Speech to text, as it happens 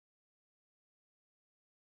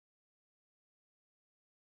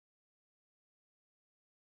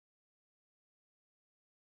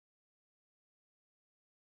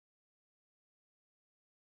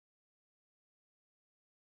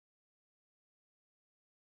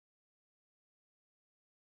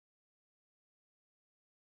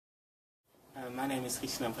My name is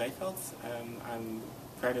Richenel Breeveld. I'm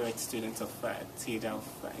a graduate student of TU Delf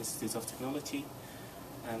University of Technology.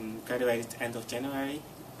 Graduated end of January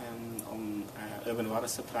on urban water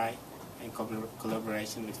supply in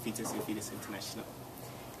collaboration with Vitus and Vitus International.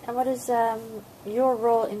 And what is your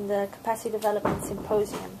role in the Capacity Development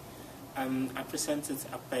Symposium? I presented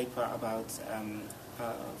a paper about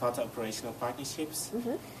water operational partnerships,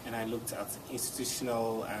 and I looked at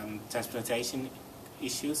institutional transplantation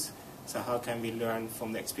issues. So how can we learn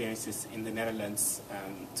from the experiences in the Netherlands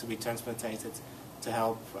to be transplanted to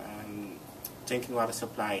help drinking water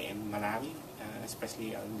supply in Malawi,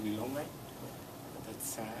 especially in Lilongwe.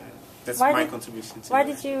 That's my contribution to Why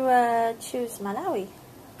did you choose Malawi?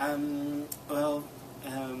 Well,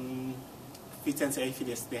 Vitus and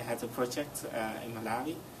Vitus, they had a project in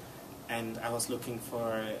Malawi, and I was looking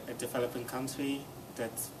for a developing country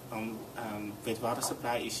that with water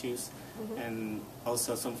supply issues, and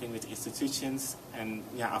also something with institutions. And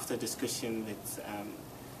after discussion with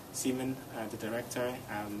Simon, the director,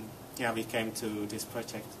 we came to this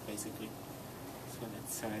project basically.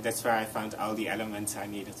 So that's where I found all the elements I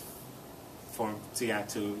needed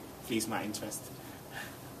to please my interest.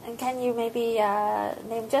 And can you maybe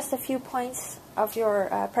name just a few points of your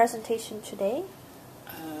presentation today?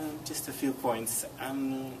 Just a few points.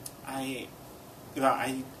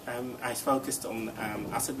 I focused on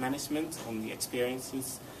asset management, on the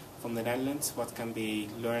experiences from the Netherlands, what can be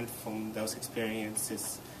learned from those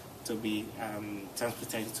experiences to be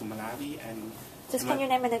transported to Malawi. And can you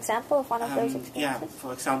name an example of one of those experiences? Yeah,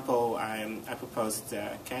 for example, I proposed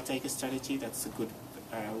a caretaker strategy. That's a good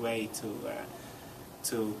way to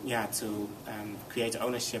create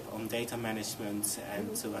ownership on data management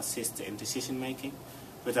and to assist in decision making,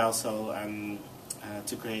 but also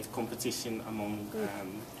to create competition among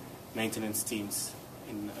maintenance teams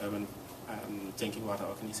in urban drinking water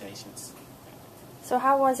organizations. So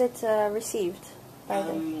how was it received?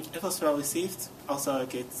 It was well received. Also I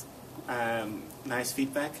get nice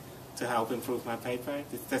feedback to help improve my paper.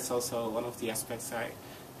 That's also one of the aspects I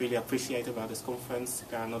really appreciate about this conference.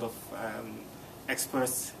 There are a lot of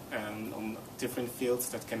experts on different fields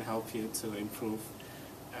that can help you to improve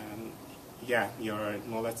your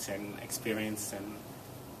knowledge and experience and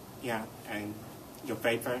your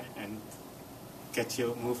paper and get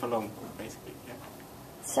you move along basically. Yeah.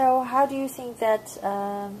 So how do you think that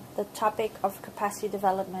the topic of capacity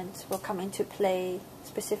development will come into play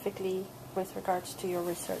specifically with regards to your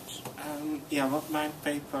research? What my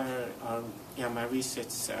paper or my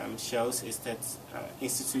research shows is that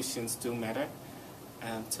institutions do matter.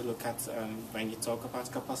 To look at when you talk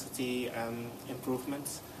about capacity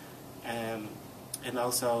improvements, and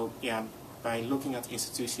also by looking at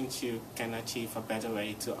institutions you can achieve a better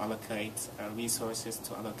way to allocate resources,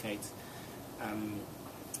 to allocate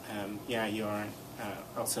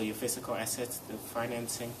also your physical assets, the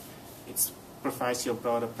financing. It provides you a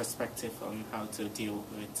broader perspective on how to deal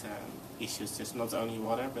with issues. There's not only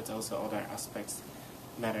water but also other aspects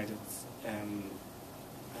matter that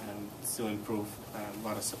to improve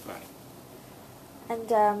water supply.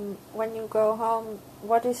 And when you go home,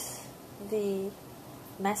 what is the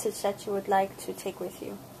message that you would like to take with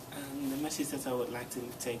you? The message that I would like to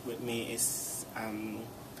take with me is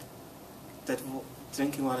that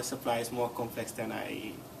drinking water supply is more complex than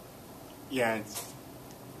I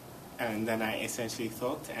essentially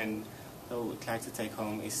thought, and what I would like to take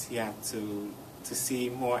home is to see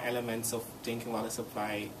more elements of drinking water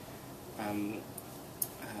supply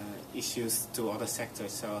issues to other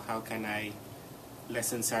sectors. So how can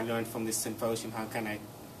lessons I learned from this symposium, how can I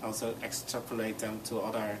also extrapolate them to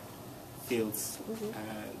other fields?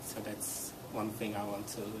 So that's one thing I want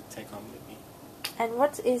to take home with me. And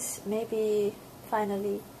what is maybe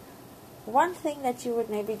finally one thing that you would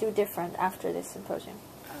maybe do different after this symposium?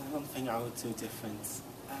 One thing I would do different,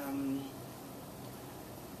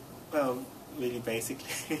 well, really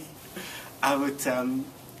basically, I would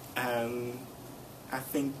I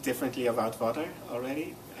think differently about water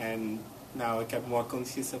already, and now I get more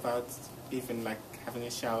conscious about even like having a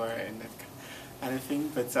shower and that kind of thing,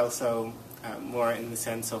 but also more in the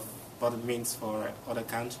sense of what it means for other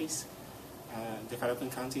countries, developing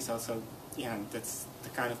countries. Also, that's the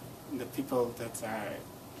kind of the people that are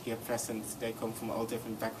here present. They come from all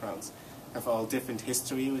different backgrounds, have all different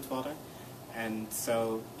history with water, and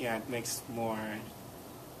so it makes more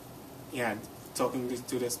talking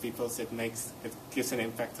to those people, it gives an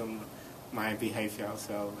impact on my behavior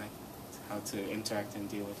also, like how to interact and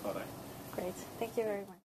deal with water. Great, thank you very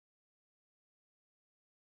much.